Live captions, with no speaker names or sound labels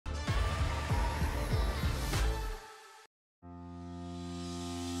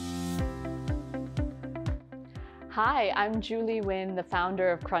Hi, I'm Julie Wynn, the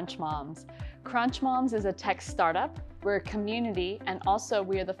founder of Crunch Moms. Crunch Moms is a tech startup. We're a community, and also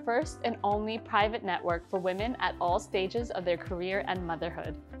we are the first and only private network for women at all stages of their career and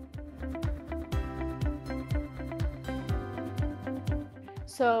motherhood.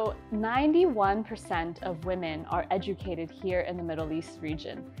 So 91% of women are educated here in the Middle East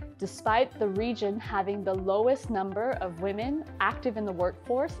region, despite the region having the lowest number of women active in the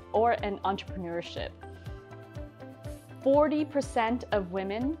workforce or in entrepreneurship. 40% of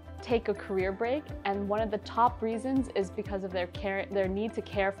women take a career break, and one of the top reasons is because of their need to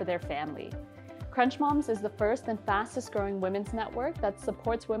care for their family. Crunch Moms is the first and fastest growing women's network that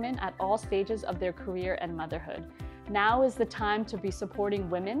supports women at all stages of their career and motherhood. Now is the time to be supporting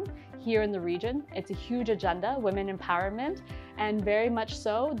women here in the region. It's a huge agenda, women empowerment, and very much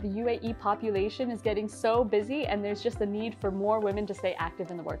so, the UAE population is getting so busy and there's just a need for more women to stay active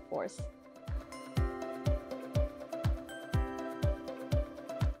in the workforce.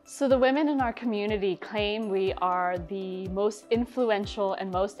 So the women in our community claim we are the most influential and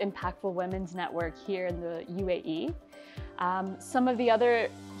most impactful women's network here in the UAE. Some of the other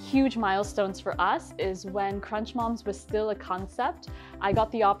huge milestones for us is when Crunch Moms was still a concept, I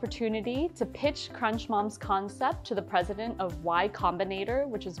got the opportunity to pitch Crunch Moms concept to the president of Y Combinator,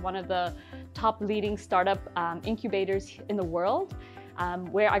 which is one of the top leading startup incubators in the world,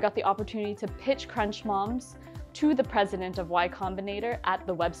 where I got the opportunity to pitch Crunch Moms to the president of Y Combinator at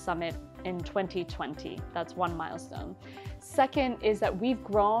the Web Summit in 2020. That's one milestone. Second is that we've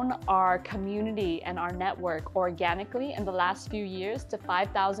grown our community and our network organically in the last few years to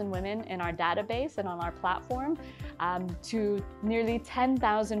 5,000 women in our database and on our platform, to nearly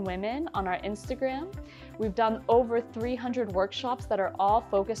 10,000 women on our Instagram. We've done over 300 workshops that are all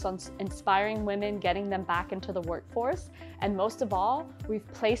focused on inspiring women, getting them back into the workforce. And most of all, we've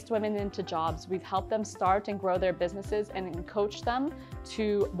placed women into jobs. We've helped them start and grow their businesses and coach them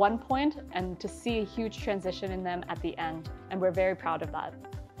to one point and to see a huge transition in them at the end. And we're very proud of that.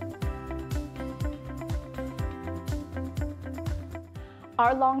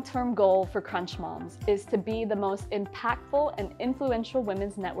 Our long-term goal for Crunch Moms is to be the most impactful and influential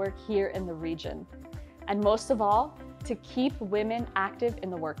women's network here in the region. And most of all, to keep women active in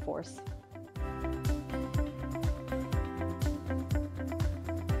the workforce.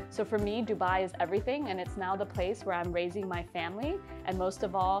 So for me, Dubai is everything, and it's now the place where I'm raising my family, and most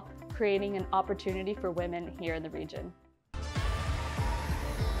of all, creating an opportunity for women here in the region.